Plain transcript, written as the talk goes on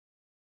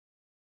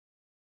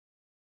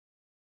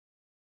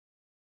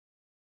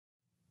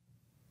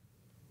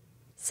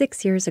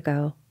6 years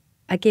ago,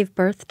 I gave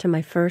birth to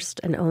my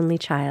first and only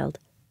child.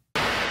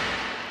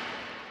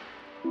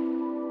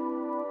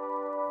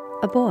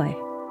 A boy.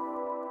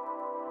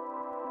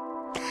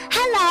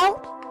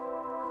 Hello.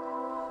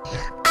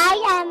 I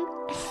am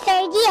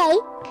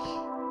 38.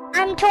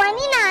 I'm 29,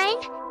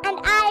 and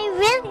I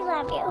really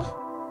love you.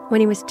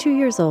 When he was 2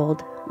 years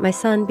old, my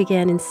son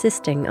began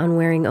insisting on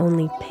wearing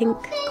only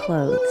pink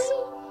clothes,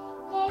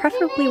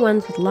 preferably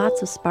ones with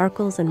lots of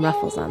sparkles and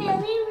ruffles on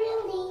them.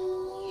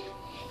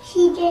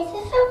 She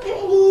dresses so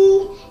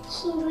pretty.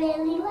 She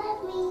really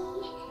loves me.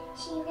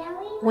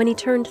 When he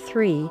turned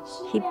 3,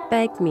 he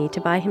begged me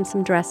to buy him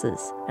some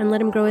dresses and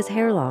let him grow his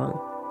hair long.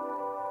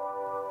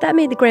 That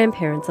made the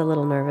grandparents a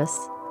little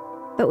nervous,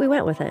 but we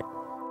went with it.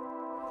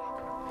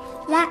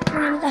 That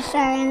one's a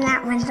fairy and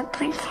that one's a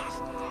princess.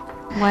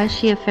 Why is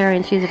she a fairy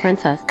and she's a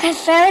princess? Because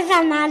fairies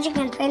are magic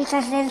and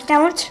princesses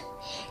don't.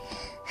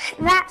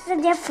 That's the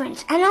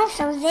difference. And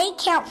also, they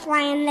can't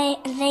fly and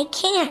they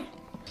can.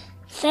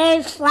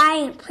 Fairies fly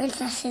and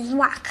princesses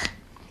walk.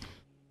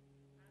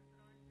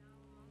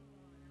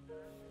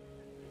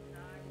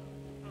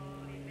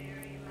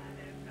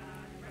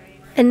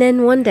 And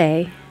then one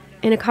day,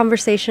 in a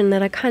conversation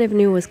that I kind of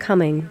knew was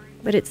coming,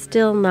 but it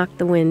still knocked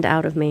the wind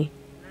out of me,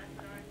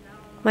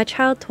 my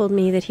child told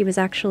me that he was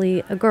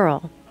actually a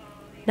girl,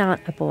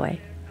 not a boy.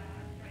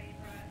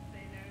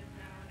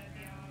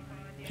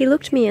 He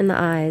looked me in the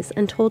eyes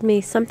and told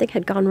me something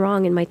had gone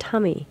wrong in my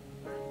tummy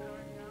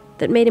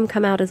that made him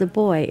come out as a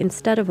boy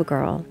instead of a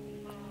girl.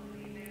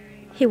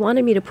 He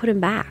wanted me to put him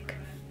back.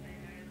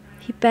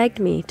 He begged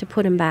me to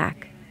put him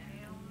back,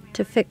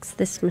 to fix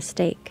this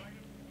mistake.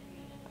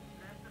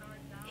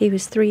 He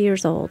was 3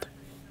 years old.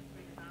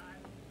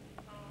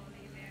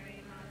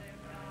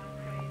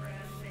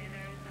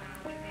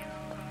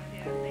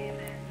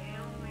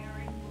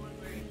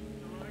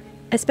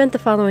 I spent the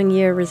following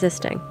year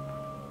resisting,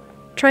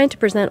 trying to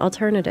present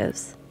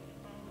alternatives.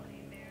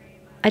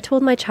 I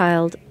told my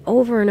child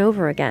over and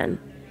over again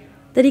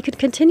that he could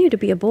continue to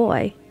be a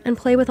boy and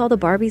play with all the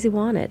Barbies he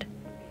wanted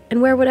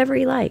and wear whatever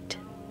he liked,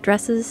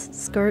 dresses,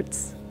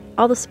 skirts,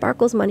 all the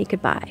sparkles money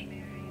could buy.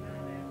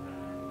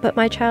 But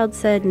my child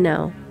said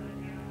no,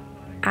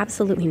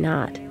 absolutely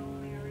not.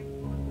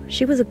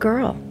 She was a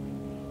girl.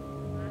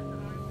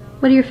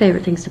 What are your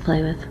favorite things to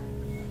play with?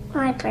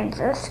 My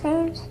princess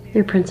things.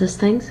 Your princess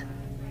things?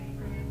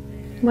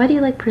 Why do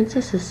you like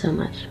princesses so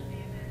much?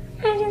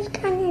 I just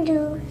kind of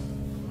do.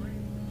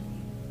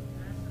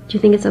 Do you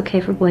think it's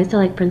okay for boys to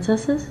like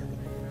princesses?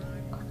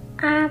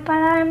 But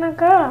I'm a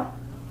girl.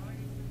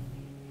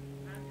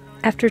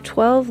 After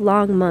 12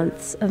 long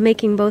months of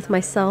making both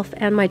myself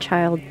and my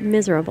child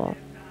miserable,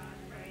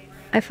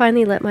 I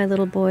finally let my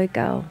little boy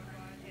go.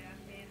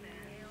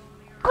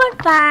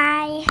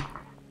 Goodbye.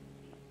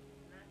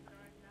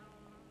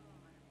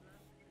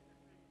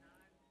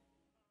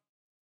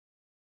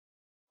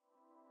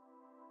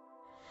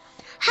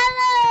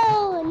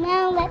 Hello!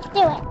 Now let's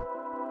do it.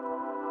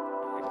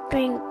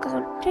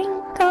 Twinkle,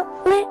 twinkle,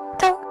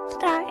 little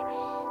star.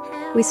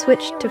 We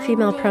switched to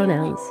female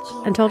pronouns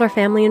and told our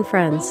family and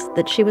friends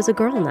that she was a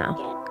girl now.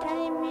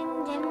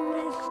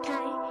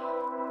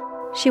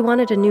 She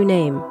wanted a new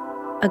name,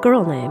 a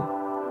girl name.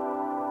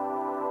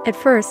 At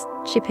first,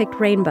 she picked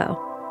Rainbow.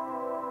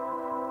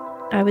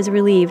 I was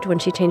relieved when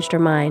she changed her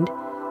mind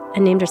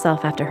and named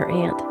herself after her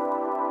aunt.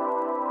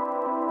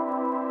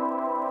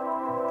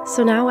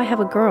 So now I have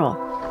a girl.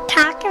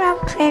 Talk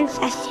about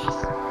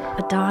princesses.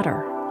 A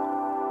daughter.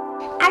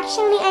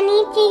 Actually, I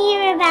need to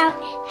hear about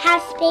how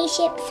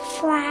spaceships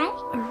fly.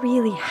 A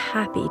really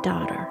happy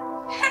daughter.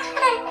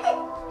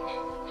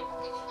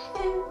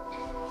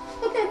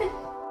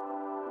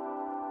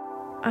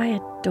 I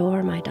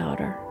adore my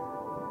daughter.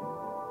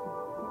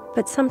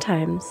 But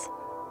sometimes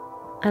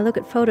I look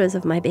at photos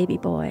of my baby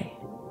boy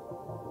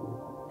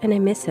and I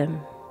miss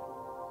him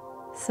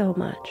so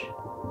much.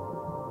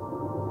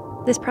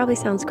 This probably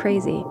sounds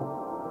crazy,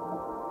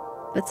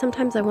 but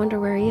sometimes I wonder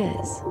where he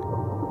is.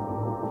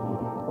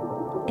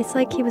 It's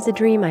like he was a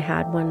dream I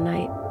had one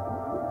night,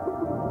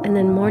 and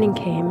then morning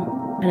came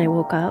and I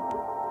woke up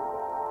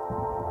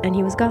and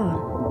he was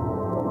gone.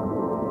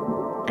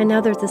 And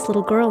now there's this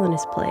little girl in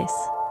his place,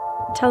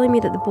 telling me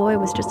that the boy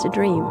was just a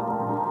dream,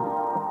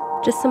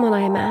 just someone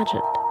I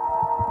imagined.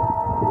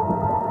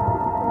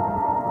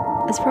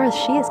 As far as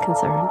she is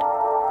concerned,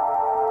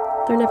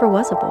 there never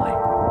was a boy.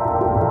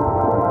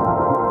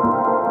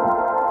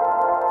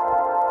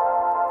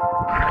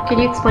 Could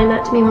you explain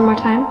that to me one more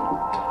time?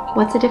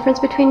 What's the difference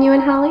between you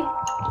and Holly?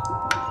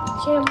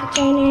 She's a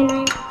vagina and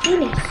I'm a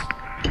penis.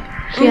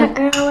 I'm a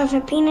girl with a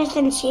penis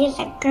and she's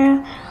a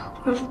girl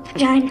with a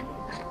vagina.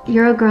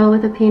 You're a girl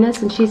with a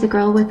penis and she's a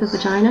girl with a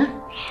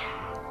vagina?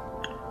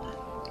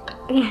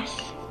 Yes.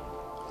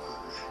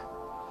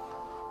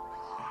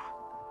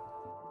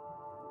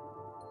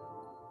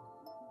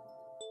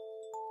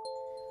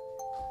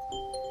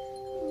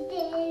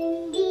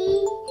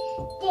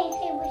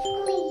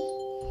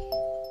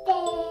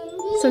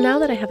 So now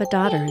that I have a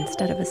daughter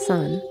instead of a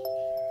son,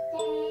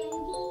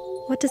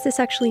 what does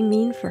this actually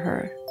mean for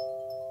her?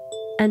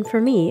 And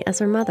for me as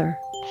her mother?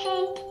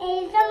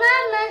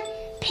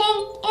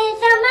 Pink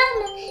is a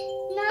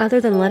mama.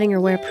 Other than letting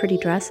her wear pretty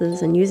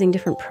dresses and using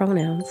different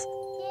pronouns,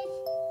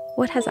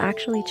 what has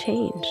actually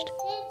changed?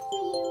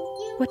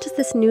 What does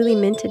this newly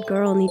minted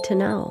girl need to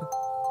know?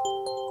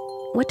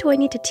 What do I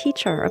need to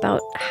teach her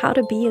about how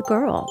to be a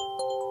girl?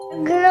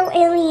 The girl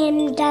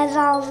alien does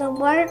all the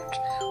work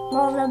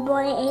while the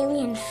boy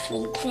alien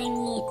sleeps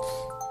and eats.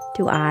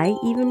 Do I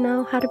even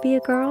know how to be a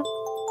girl?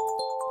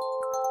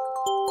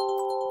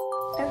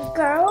 The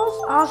girls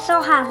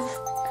also have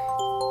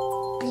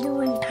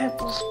blue and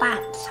purple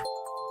spots.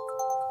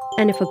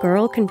 And if a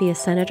girl can be a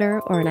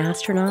senator or an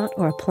astronaut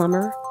or a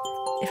plumber,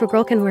 if a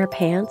girl can wear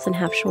pants and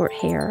have short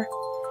hair,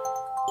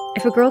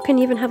 if a girl can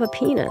even have a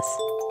penis,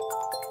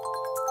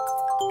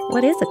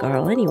 what is a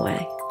girl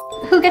anyway?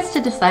 Who gets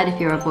to decide if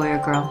you're a boy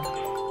or girl?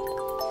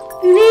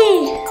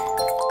 Me!